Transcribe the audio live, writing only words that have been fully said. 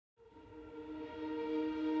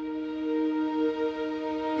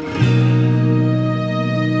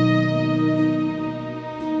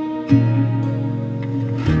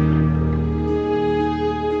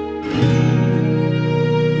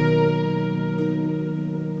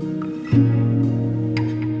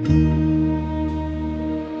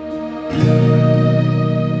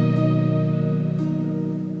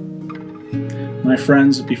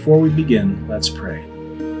friends, before we begin, let's pray.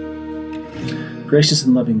 Gracious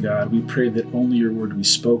and loving God, we pray that only your word be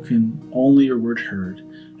spoken, only your word heard,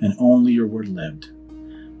 and only your word lived.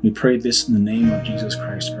 We pray this in the name of Jesus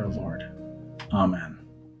Christ our Lord. Amen.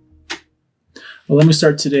 Well, let me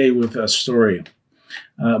start today with a story.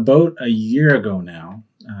 About a year ago now,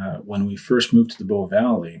 when we first moved to the Bow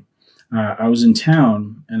Valley, I was in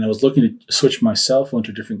town and I was looking to switch my cell phone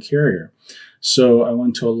to a different carrier. So I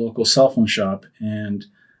went to a local cell phone shop and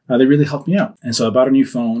they really helped me out. And so I bought a new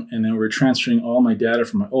phone, and then we were transferring all my data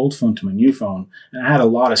from my old phone to my new phone. And I had a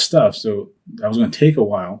lot of stuff, so I was going to take a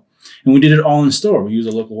while. And we did it all in store. We used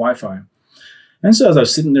a local Wi-Fi. And so as I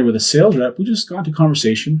was sitting there with a sales rep, we just got into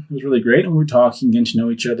conversation. It was really great. And we were talking, getting to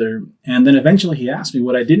know each other. And then eventually he asked me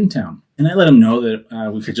what I did in town. And I let him know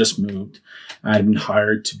that we had just moved. I had been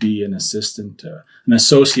hired to be an assistant, an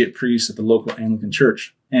associate priest at the local Anglican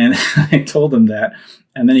church. And I told him that.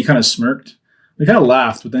 And then he kind of smirked. He kind of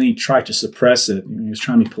laughed, but then he tried to suppress it. He was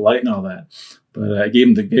trying to be polite and all that. But I gave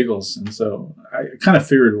him the giggles. And so I kind of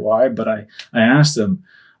figured why. But I asked him,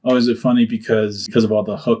 oh, is it funny because of all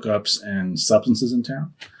the hookups and substances in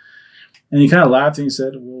town? And he kind of laughed and he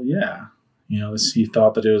said, well, yeah. He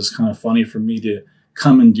thought that it was kind of funny for me to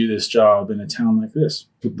come and do this job in a town like this,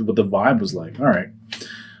 what the vibe was like. All right.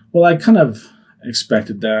 Well, I kind of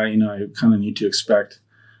expected that. I kind of need to expect,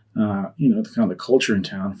 the culture in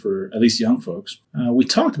town for at least young folks. We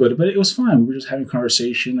talked about it, but it was fine. We were just having a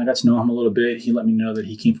conversation. I got to know him a little bit. He let me know that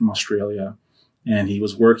he came from Australia and he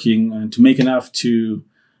was working to make enough to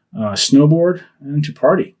snowboard and to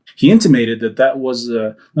party. He intimated that was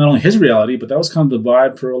not only his reality, but that was kind of the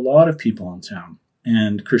vibe for a lot of people in town.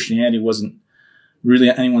 And Christianity wasn't really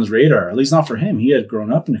on anyone's radar, at least not for him. He had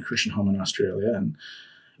grown up in a Christian home in Australia, and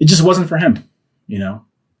it just wasn't for him,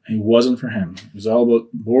 It wasn't for him. It was all about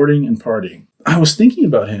boarding and partying. I was thinking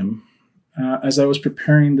about him as I was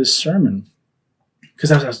preparing this sermon,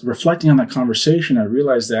 because as I was reflecting on that conversation, I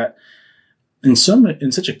realized that in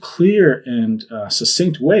such a clear and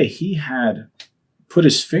succinct way, he had put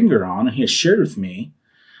his finger on, and he had shared with me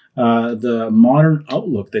the modern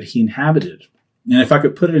outlook that he inhabited. And if I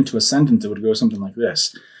could put it into a sentence, it would go something like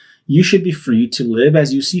this: you should be free to live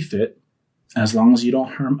as you see fit, as long as you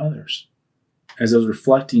don't harm others. As I was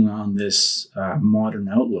reflecting on this modern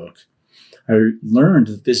outlook, I learned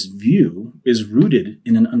that this view is rooted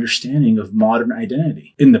in an understanding of modern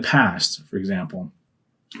identity. In the past, for example,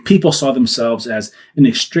 people saw themselves as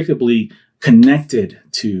inextricably connected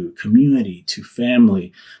to community, to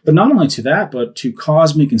family, but not only to that, but to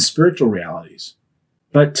cosmic and spiritual realities.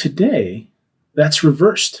 But today, that's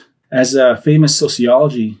reversed. As a famous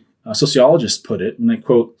sociologist put it, and I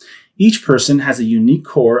quote, "Each person has a unique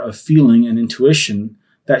core of feeling and intuition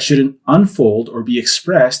that should unfold or be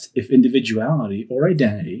expressed if individuality or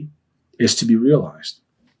identity is to be realized."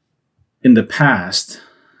 In the past,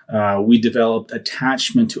 we developed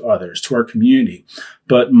attachment to others, to our community.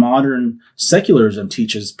 But modern secularism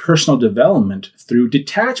teaches personal development through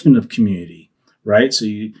detachment of community, right? So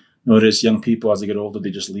you notice young people, as they get older,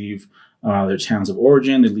 they just leave their towns of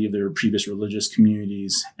origin, they leave their previous religious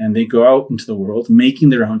communities, and they go out into the world making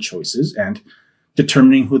their own choices and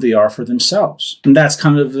determining who they are for themselves. And that's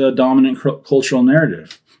kind of the dominant cultural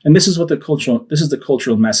narrative. And this is the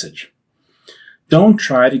cultural message. Don't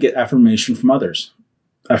try to get affirmation from others.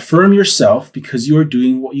 Affirm yourself because you are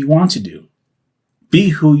doing what you want to do. Be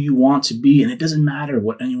who you want to be, and it doesn't matter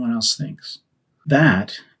what anyone else thinks.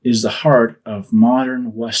 That is the heart of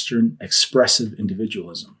modern Western expressive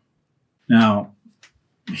individualism. Now,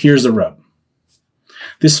 here's the rub.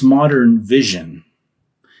 This modern vision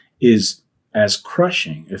is as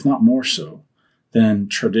crushing, if not more so, than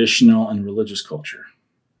traditional and religious culture.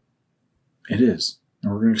 It is,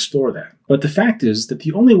 and we're going to explore that. But the fact is that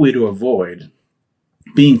the only way to avoid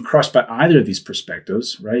being crushed by either of these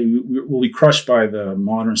perspectives, right? We'll be crushed by the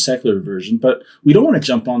modern secular version, but we don't want to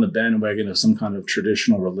jump on the bandwagon of some kind of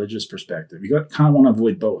traditional religious perspective. You kind of want to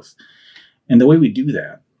avoid both. And the way we do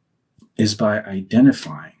that is by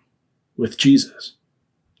identifying with Jesus.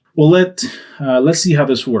 Well, let's see how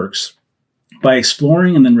this works by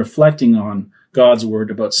exploring and then reflecting on God's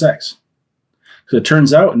word about sex. Because it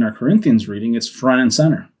turns out in our Corinthians reading, it's front and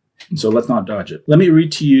center. And so let's not dodge it. Let me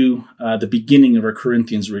read to you the beginning of our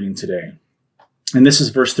Corinthians reading today. And this is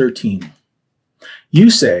verse 13. You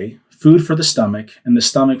say, food for the stomach and the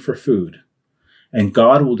stomach for food, and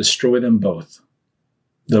God will destroy them both.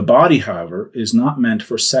 The body, however, is not meant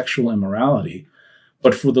for sexual immorality,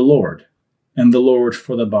 but for the Lord, and the Lord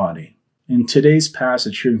for the body. In today's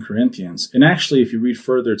passage here in Corinthians, and actually if you read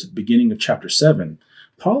further to the beginning of chapter 7,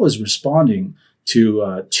 Paul is responding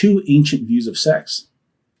to two ancient views of sex.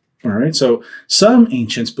 All right, so some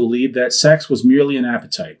ancients believed that sex was merely an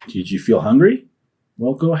appetite. Did you feel hungry?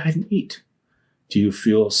 Well, go ahead and eat. Do you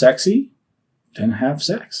feel sexy? Then have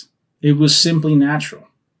sex. It was simply natural.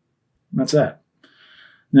 That's that.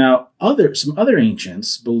 Now, some other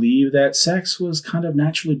ancients believed that sex was kind of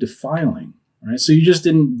naturally defiling, right? So you just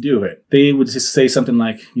didn't do it. They would just say something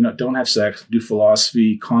like, don't have sex, do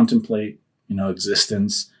philosophy, contemplate,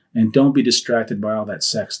 existence, and don't be distracted by all that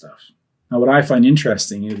sex stuff. Now, what I find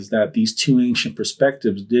interesting is that these two ancient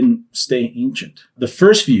perspectives didn't stay ancient. The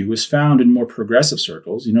first view is found in more progressive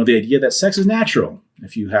circles, the idea that sex is natural.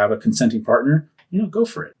 If you have a consenting partner, go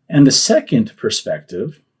for it. And the second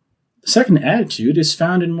perspective, the second attitude is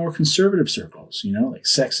found in more conservative circles, like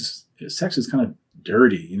sex is kind of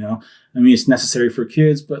dirty, it's necessary for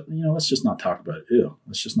kids, but, let's just not talk about it. Ew,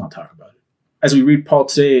 let's just not talk about it. As we read Paul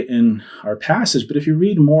today in our passage, but if you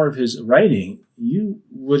read more of his writing, you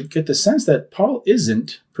would get the sense that Paul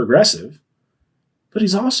isn't progressive, but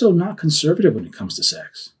he's also not conservative when it comes to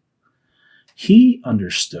sex. He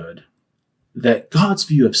understood that God's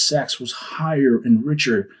view of sex was higher and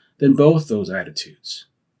richer than both those attitudes.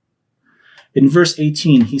 In verse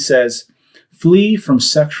 18, he says, "Flee from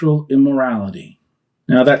sexual immorality."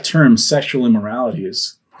 Now, that term, sexual immorality,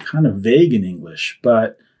 is kind of vague in English,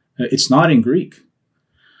 but it's not in Greek.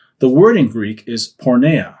 The word in Greek is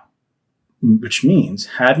porneia, which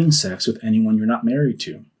means having sex with anyone you're not married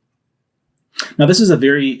to. Now, this is a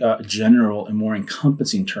very general and more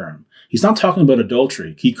encompassing term. He's not talking about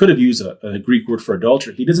adultery. He could have used a Greek word for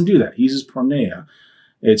adultery. He doesn't do that. He uses porneia.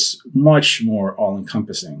 It's much more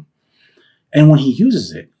all-encompassing. And when he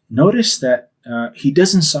uses it, notice that he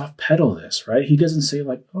doesn't soft pedal this, right? He doesn't say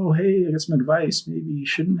like, oh, hey, I got some advice. Maybe you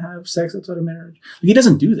shouldn't have sex outside of marriage. He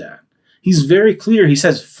doesn't do that. He's very clear. He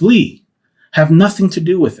says, flee. Have nothing to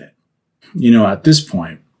do with it. At this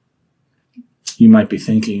point, you might be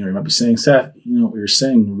thinking, or you might be saying, Seth, what you're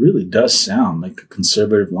saying really does sound like a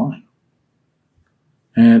conservative line.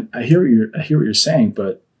 And I hear what you're saying,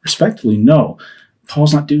 but respectfully, no,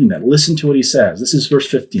 Paul's not doing that. Listen to what he says. This is verse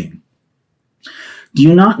 15. "Do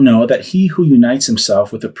you not know that he who unites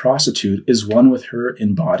himself with a prostitute is one with her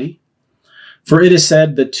in body? For it is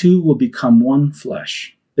said, the two will become one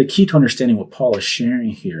flesh." The key to understanding what Paul is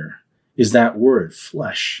sharing here is that word,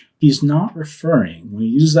 flesh. He's not referring, when he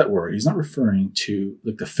uses that word, he's not referring to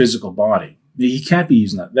like the physical body. He can't be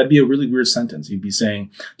using that. That'd be a really weird sentence. He'd be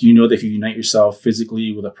saying, do you know that if you unite yourself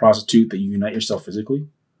physically with a prostitute, that you unite yourself physically?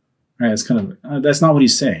 Right? It's kind of, that's not what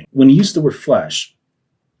he's saying. When he uses the word flesh,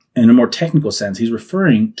 in a more technical sense, he's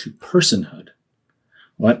referring to personhood.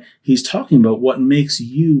 What? He's talking about what makes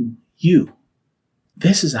you, you.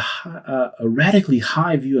 This is a radically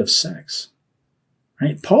high view of sex.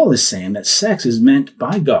 Right? Paul is saying that sex is meant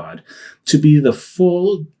by God to be the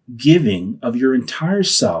full giving of your entire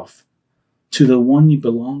self to the one you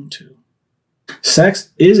belong to. Sex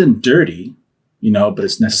isn't dirty, but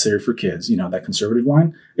it's necessary for kids. That conservative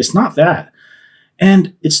line. It's not that.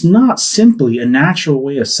 And it's not simply a natural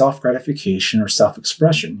way of self-gratification or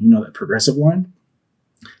self-expression. That progressive line?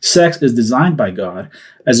 Sex is designed by God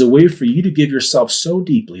as a way for you to give yourself so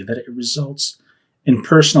deeply that it results in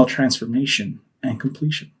personal transformation and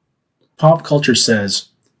completion. Pop culture says,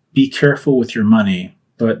 be careful with your money,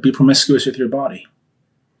 but be promiscuous with your body.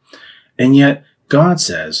 And yet, God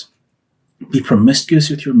says, be promiscuous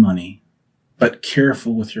with your money, but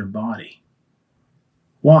careful with your body.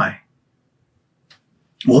 Why?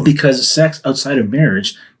 Well, because sex outside of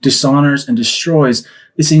marriage dishonors and destroys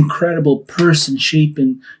this incredible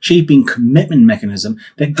person-shaping commitment mechanism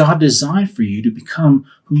that God designed for you to become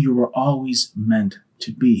who you were always meant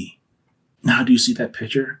to be. Now, do you see that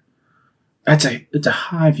picture? It's a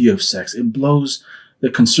high view of sex. It blows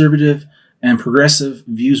the conservative and progressive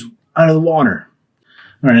views out of the water.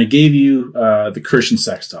 All right, I gave you the Christian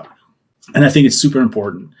sex talk. And I think it's super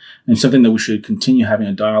important and something that we should continue having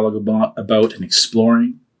a dialogue about and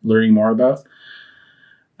exploring, learning more about.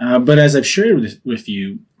 But as I've shared with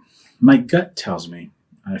you, my gut tells me,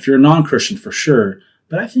 if you're a non-Christian for sure,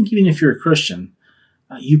 but I think even if you're a Christian,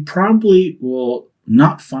 you probably will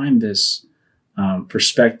not find this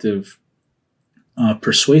perspective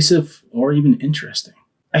persuasive or even interesting.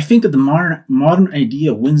 I think that the modern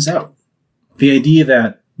idea wins out. The idea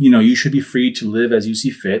that you should be free to live as you see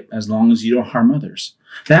fit as long as you don't harm others.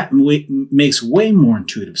 That makes way more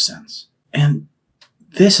intuitive sense. And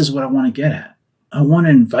this is what I want to get at. I want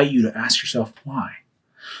to invite you to ask yourself why.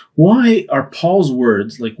 Why are Paul's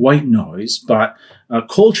words like white noise, but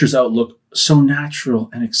culture's outlook so natural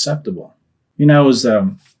and acceptable? I was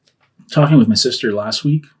talking with my sister last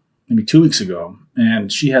week, maybe 2 weeks ago,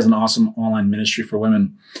 and she has an awesome online ministry for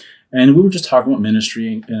women. And we were just talking about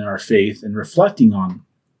ministry and our faith and reflecting on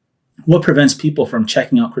what prevents people from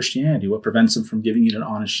checking out Christianity, what prevents them from giving it an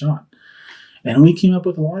honest shot. And we came up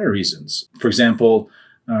with a lot of reasons. For example,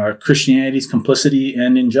 Christianity's complicity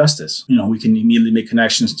and injustice. We can immediately make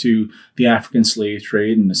connections to the African slave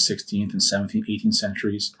trade in the 16th and 17th, 18th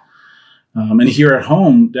centuries. And here at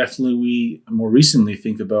home, definitely we more recently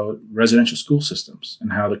think about residential school systems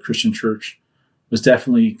and how the Christian church was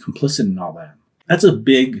definitely complicit in all that. That's a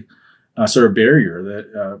big sort of barrier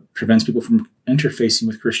that prevents people from interfacing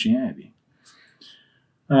with Christianity.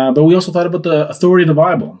 But we also thought about the authority of the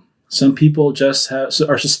Bible. Some people just are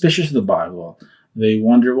suspicious of the Bible. They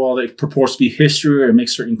wonder, well, it purports to be history or make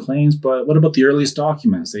certain claims, but what about the earliest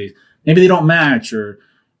documents? Maybe they don't match, or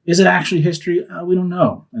is it actually history? We don't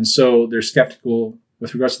know. And so they're skeptical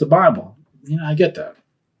with regards to the Bible. I get that.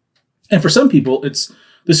 And for some people, it's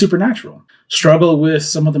the supernatural. Struggle with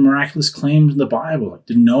some of the miraculous claims in the Bible. Like,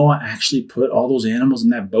 did Noah actually put all those animals in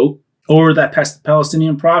that boat? Or that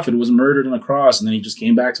Palestinian prophet was murdered on a cross and then he just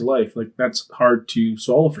came back to life? Like, that's hard to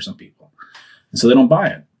swallow for some people. And so they don't buy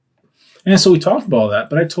it. And so we talked about all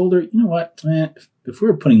that, but I told her, what, man, if we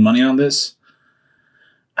were putting money on this,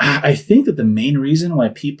 I think that the main reason why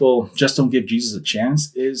people just don't give Jesus a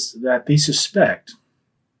chance is that they suspect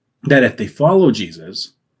that if they follow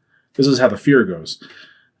Jesus, this is how the fear goes,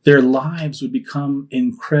 their lives would become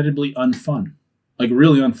incredibly unfun, like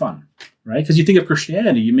really unfun, right? Because you think of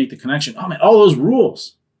Christianity, you make the connection, oh man, all those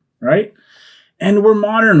rules, right? And we're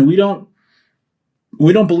modern. We don't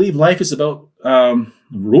believe life is about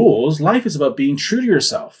rules. Life is about being true to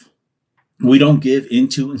yourself. We don't give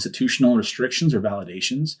into institutional restrictions or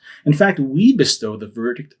validations. In fact, we bestow the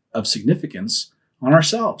verdict of significance on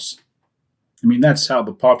ourselves. That's how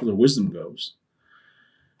the popular wisdom goes.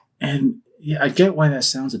 And yeah, I get why that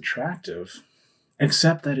sounds attractive,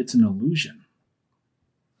 except that it's an illusion.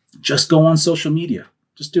 Just go on social media.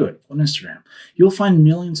 Just do it on Instagram. You'll find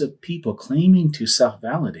millions of people claiming to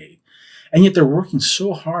self-validate, and yet they're working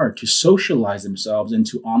so hard to socialize themselves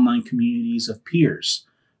into online communities of peers,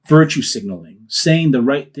 virtue signaling, saying the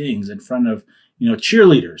right things in front of,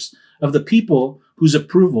 cheerleaders, of the people whose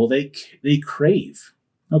approval they crave.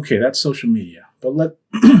 Okay, that's social media. But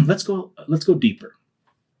let's go deeper.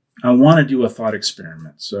 I want to do a thought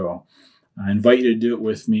experiment. So I invite you to do it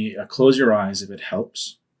with me. Close your eyes if it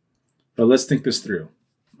helps. But let's think this through.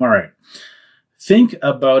 All right. Think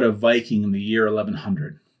about a Viking in the year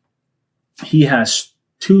 1100. He has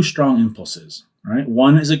two strong impulses, right?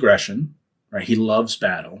 One is aggression, right? He loves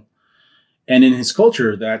battle. And in his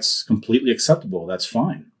culture, that's completely acceptable. That's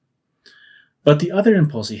fine. But the other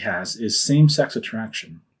impulse he has is same-sex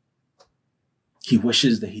attraction. He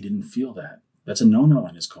wishes that he didn't feel that. That's a no-no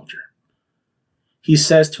in his culture. He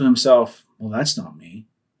says to himself, well, that's not me.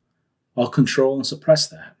 I'll control and suppress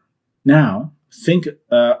that. Now, think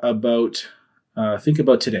about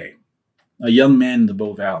today. A young man in the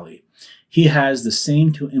Bow Valley. He has the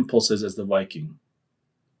same two impulses as the Viking.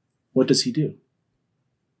 What does he do?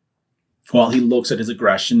 Well, he looks at his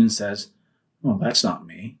aggression and says, oh, that's not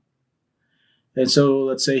me. And so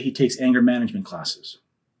let's say he takes anger management classes.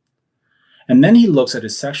 And then he looks at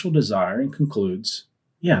his sexual desire and concludes,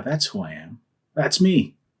 yeah, that's who I am. That's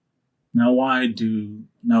me. Now,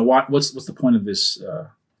 what's the point of this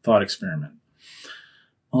thought experiment?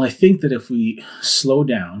 Well, I think that if we slow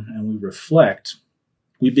down and we reflect,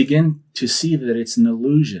 we begin to see that it's an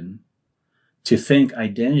illusion to think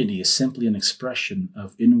identity is simply an expression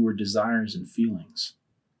of inward desires and feelings.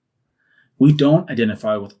 We don't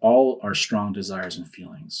identify with all our strong desires and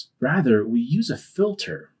feelings. Rather, we use a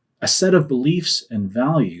filter, a set of beliefs and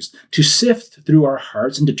values to sift through our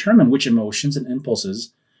hearts and determine which emotions and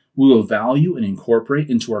impulses we will value and incorporate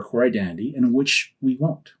into our core identity and which we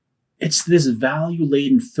won't. It's this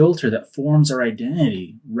value-laden filter that forms our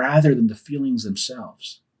identity rather than the feelings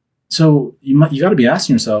themselves. So you got to be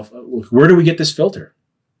asking yourself, where do we get this filter?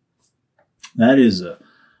 That is a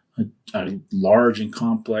large and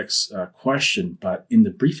complex question, but in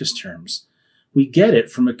the briefest terms, we get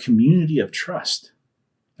it from a community of trust,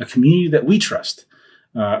 a community that we trust,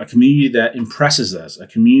 a community that impresses us, a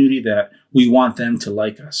community that we want them to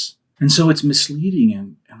like us. And so it's misleading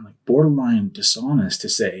and like borderline dishonest to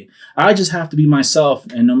say, I just have to be myself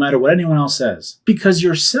and no matter what anyone else says, because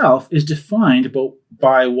yourself is defined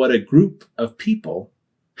by what a group of people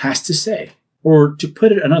has to say. Or to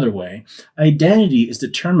put it another way, identity is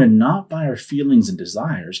determined not by our feelings and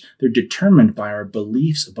desires. They're determined by our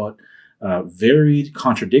beliefs about varied,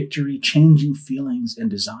 contradictory, changing feelings and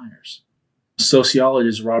desires.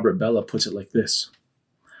 Sociologist Robert Bellah puts it like this.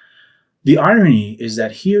 The irony is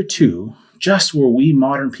that here too, just where we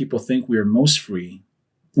modern people think we are most free,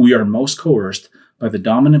 we are most coerced by the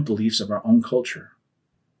dominant beliefs of our own culture.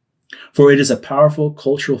 For it is a powerful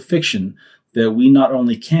cultural fiction that we not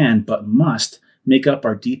only can, but must make up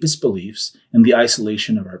our deepest beliefs in the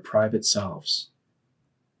isolation of our private selves.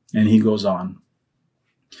 And he goes on.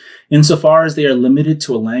 Insofar as they are limited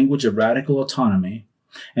to a language of radical autonomy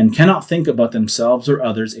and cannot think about themselves or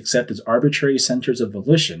others except as arbitrary centers of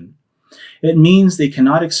volition, it means they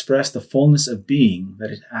cannot express the fullness of being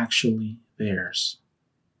that is actually theirs.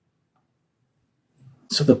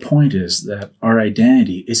 So the point is that our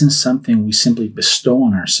identity isn't something we simply bestow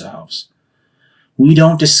on ourselves. We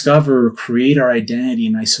don't discover or create our identity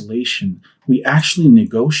in isolation. We actually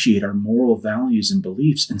negotiate our moral values and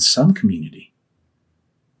beliefs in some community.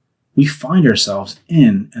 We find ourselves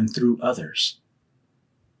in and through others.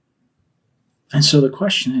 And so the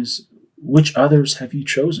question is, which others have you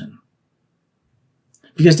chosen?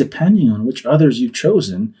 Because depending on which others you've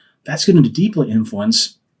chosen, that's going to deeply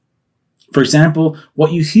influence, for example,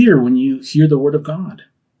 what you hear when you hear the word of God,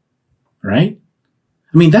 right?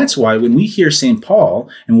 I mean, that's why when we hear St. Paul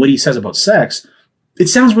and what he says about sex, it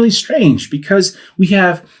sounds really strange because we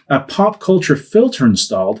have a pop culture filter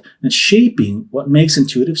installed that's shaping what makes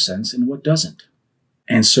intuitive sense and what doesn't.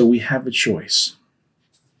 And so we have a choice.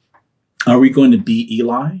 Are we going to be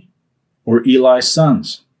Eli or Eli's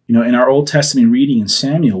sons? You know, in our Old Testament reading in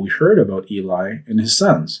Samuel, we heard about Eli and his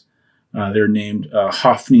sons. They're named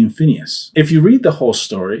Hophni and Phinehas. If you read the whole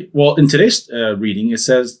story, well, in today's reading, it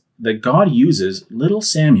says that God uses little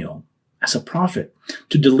Samuel as a prophet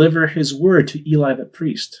to deliver his word to Eli the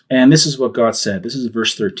priest. And this is what God said. This is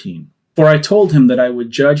verse 13. For I told him that I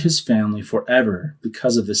would judge his family forever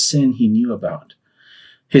because of the sin he knew about.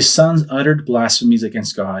 His sons uttered blasphemies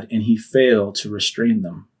against God, and he failed to restrain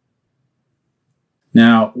them.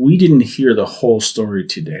 Now, we didn't hear the whole story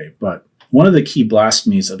today, but one of the key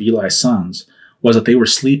blasphemies of Eli's sons was that they were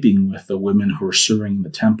sleeping with the women who were serving in the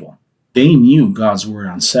temple. They knew God's word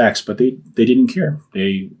on sex, but they didn't care.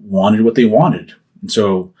 They wanted what they wanted. And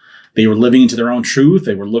so they were living into their own truth.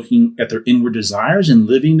 They were looking at their inward desires and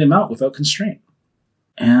living them out without constraint.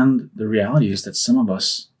 And the reality is that some of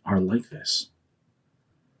us are like this.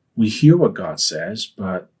 We hear what God says,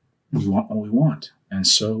 but we want what we want. And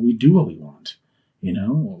so we do what we want. You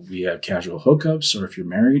know, we have casual hookups, or if you're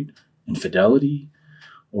married, infidelity,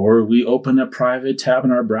 or we open a private tab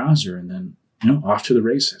in our browser and then, off to the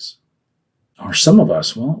races. Or some of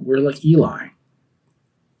us, well, we're like Eli.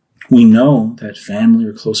 We know that family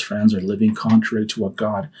or close friends are living contrary to what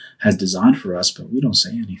God has designed for us, but we don't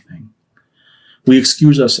say anything. We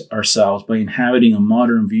excuse ourselves by inhabiting a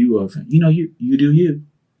modern view of, you do you.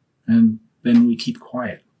 And then we keep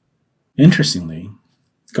quiet. Interestingly,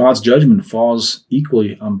 God's judgment falls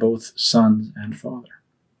equally on both son and father.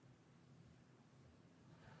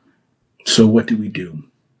 So what do we do?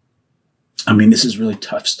 I mean, this is really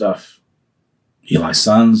tough stuff. Eli's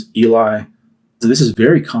sons, Eli. This is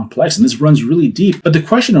very complex and this runs really deep. But the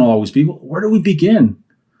question will always be, where do we begin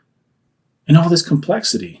in all this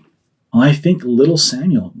complexity? Well, I think little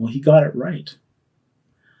Samuel, he got it right.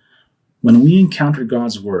 When we encounter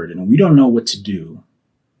God's word and we don't know what to do,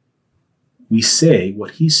 we say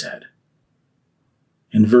what he said.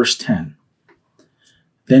 In verse 10,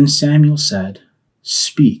 then Samuel said,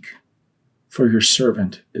 speak, for your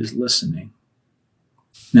servant is listening.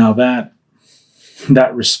 Now that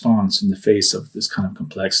response in the face of this kind of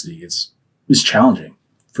complexity is challenging,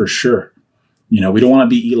 for sure. We don't want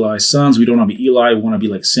to be Eli's sons. We don't want to be Eli. We want to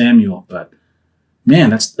be like Samuel. But man,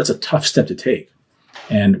 that's a tough step to take.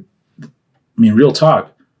 And real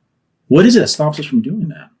talk, what is it that stops us from doing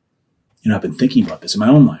that? I've been thinking about this in my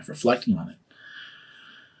own life, reflecting on it.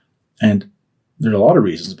 And there are a lot of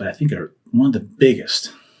reasons, but I think one of the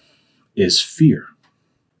biggest is fear.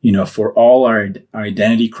 For all our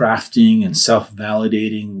identity crafting and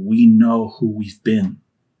self-validating, we know who we've been.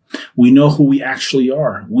 We know who we actually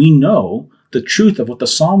are. We know the truth of what the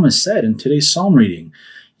psalmist said in today's psalm reading.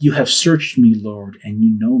 You have searched me, Lord, and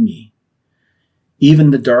you know me.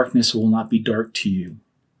 Even the darkness will not be dark to you.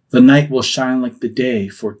 The night will shine like the day,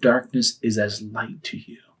 for darkness is as light to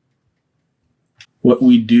you. What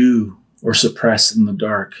we do or suppress in the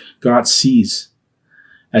dark, God sees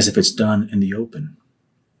as if it's done in the open.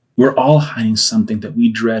 We're all hiding something that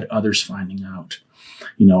we dread others finding out.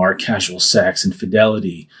 Our casual sex,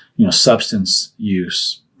 infidelity, substance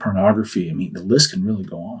use, pornography. The list can really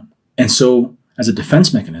go on. And so, as a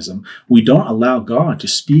defense mechanism, we don't allow God to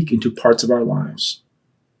speak into parts of our lives.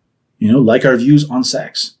 Like our views on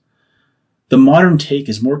sex. The modern take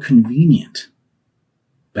is more convenient,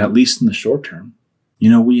 at least in the short term.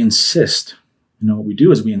 We insist. What we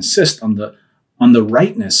do is we insist on on the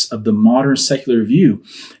rightness of the modern secular view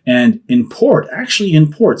and actually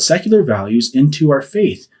import secular values into our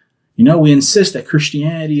faith. We insist that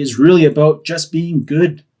Christianity is really about just being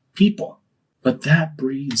good people. But that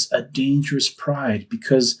breeds a dangerous pride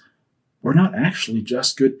because we're not actually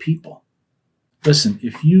just good people. Listen,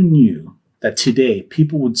 if you knew that today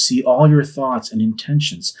people would see all your thoughts and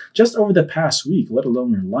intentions just over the past week, let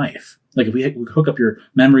alone your life. Like if we hook up your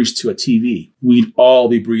memories to a TV, we'd all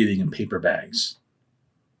be breathing in paper bags.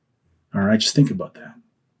 All right, just think about that.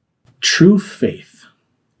 True faith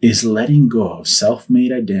is letting go of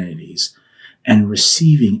self-made identities and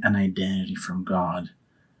receiving an identity from God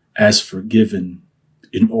as forgiven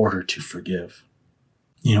in order to forgive.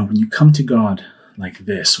 When you come to God like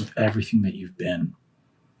this with everything that you've been,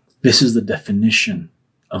 this is the definition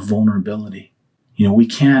of vulnerability. We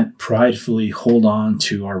can't pridefully hold on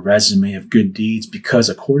to our resume of good deeds because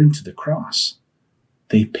according to the cross,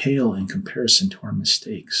 they pale in comparison to our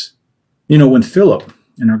mistakes. When Philip,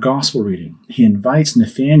 in our gospel reading, he invites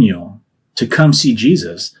Nathanael to come see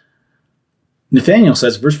Jesus, Nathanael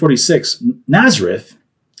says, verse 46, Nazareth,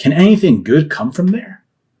 can anything good come from there?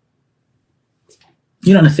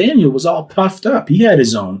 Nathanael was all puffed up. He had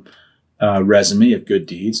his own resume of good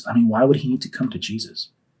deeds. Why would he need to come to Jesus?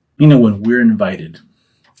 When we're invited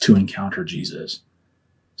to encounter Jesus,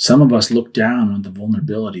 some of us look down on the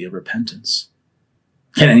vulnerability of repentance.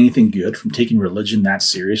 Can anything good from taking religion that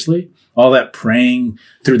seriously? All that praying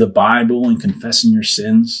through the Bible and confessing your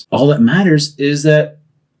sins? All that matters is that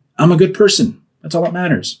I'm a good person. That's all that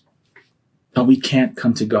matters. But we can't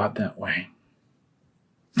come to God that way.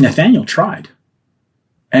 Nathanael tried.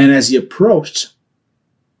 And as he approached,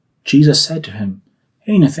 Jesus said to him,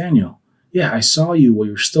 "Hey, Nathanael, yeah, I saw you while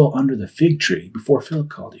you were still under the fig tree before Philip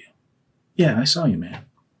called you. Yeah, I saw you, man."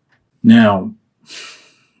 Now,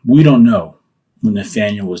 we don't know what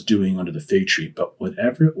Nathanael was doing under the fig tree, but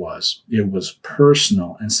whatever it was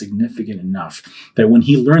personal and significant enough that when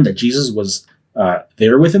he learned that Jesus was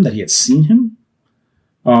there with him, that he had seen him,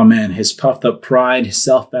 oh man, his puffed up pride, his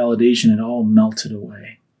self-validation, it all melted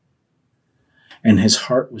away. And his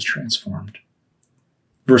heart was transformed.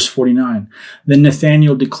 Verse 49, then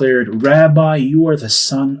Nathanael declared, "Rabbi, you are the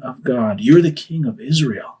Son of God. You're the King of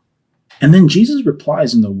Israel." And then Jesus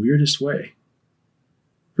replies in the weirdest way.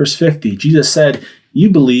 Verse 50, Jesus said, "You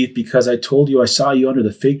believe because I told you I saw you under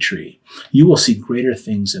the fig tree. You will see greater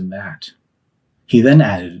things than that." He then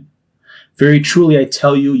added, "Very truly I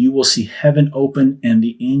tell you, you will see heaven open and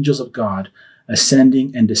the angels of God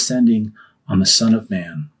ascending and descending on the Son of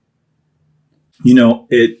Man."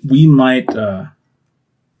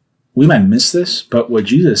 We might miss this, but what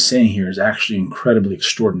Jesus is saying here is actually incredibly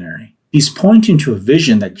extraordinary. He's pointing to a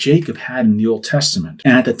vision that Jacob had in the Old Testament.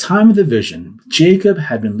 And at the time of the vision, Jacob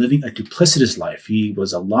had been living a duplicitous life. He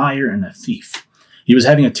was a liar and a thief. He was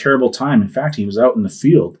having a terrible time. In fact, he was out in the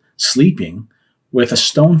field sleeping with a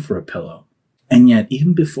stone for a pillow. And yet,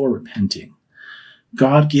 even before repenting,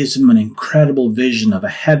 God gives him an incredible vision of a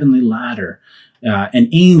heavenly ladder and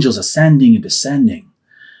angels ascending and descending.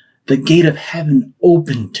 The gate of heaven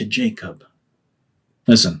opened to Jacob.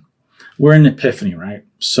 Listen, we're in Epiphany, right?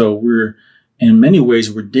 So in many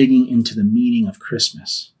ways, we're digging into the meaning of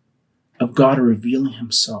Christmas, of God revealing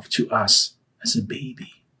himself to us as a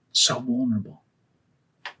baby, so vulnerable.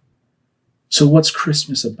 So what's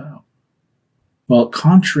Christmas about? Well,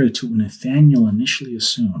 contrary to what Nathanael initially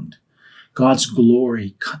assumed, God's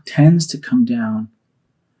glory tends to come down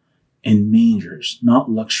in mangers, not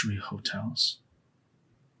luxury hotels,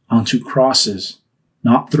 onto crosses,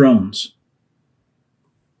 not thrones,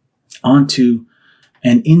 onto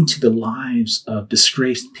and into the lives of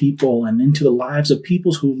disgraced people and into the lives of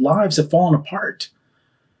people whose lives have fallen apart.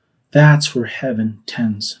 That's where heaven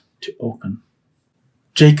tends to open.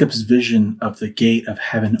 Jacob's vision of the gate of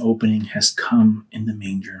heaven opening has come in the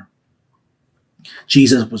manger.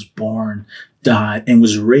 Jesus was born, died, and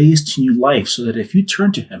was raised to new life so that if you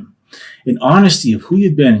turn to him in honesty of who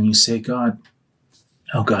you've been and you say, "God,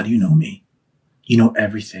 oh God, you know me. You know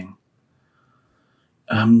everything.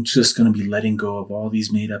 I'm just going to be letting go of all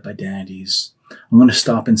these made-up identities. I'm going to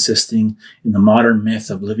stop insisting in the modern myth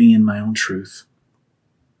of living in my own truth.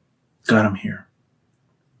 God, I'm here.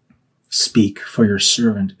 Speak, for your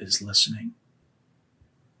servant is listening."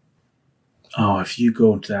 Oh, if you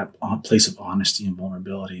go to that place of honesty and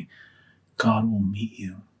vulnerability, God will meet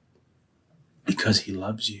you because he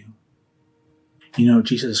loves you.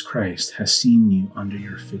 Jesus Christ has seen you under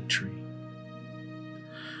your fig tree.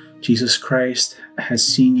 Jesus Christ has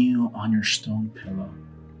seen you on your stone pillow,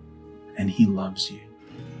 and he loves you.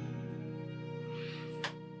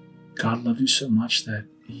 God loves you so much that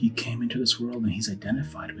he came into this world and he's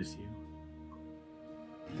identified with you.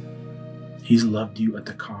 He's loved you at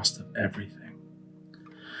the cost of everything.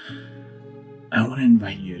 I want to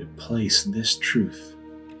invite you to place this truth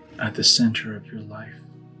at the center of your life.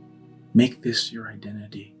 Make this your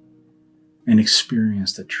identity and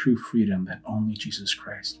experience the true freedom that only Jesus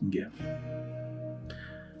Christ can give.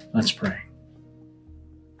 Let's pray.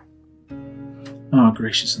 Oh,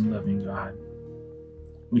 gracious and loving God,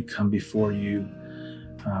 we come before you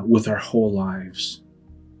with our whole lives.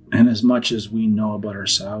 And as much as we know about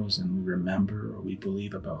ourselves and we remember or we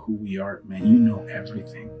believe about who we are, man, you know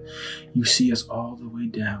everything. You see us all the way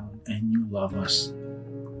down and you love us.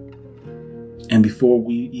 And before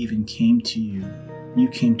we even came to you, you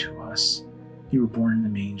came to us. You were born in the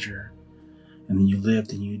manger, and then you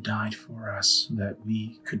lived and you died for us so that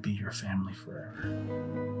we could be your family forever.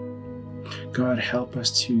 God, help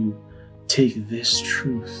us to take this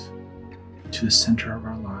truth to the center of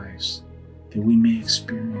our lives, that we may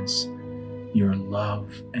experience your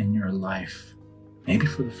love and your life, maybe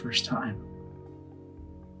for the first time.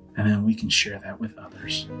 And then we can share that with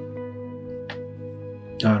others.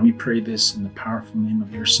 God, we pray this in the powerful name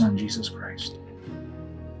of your Son, Jesus Christ.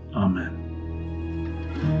 Amen.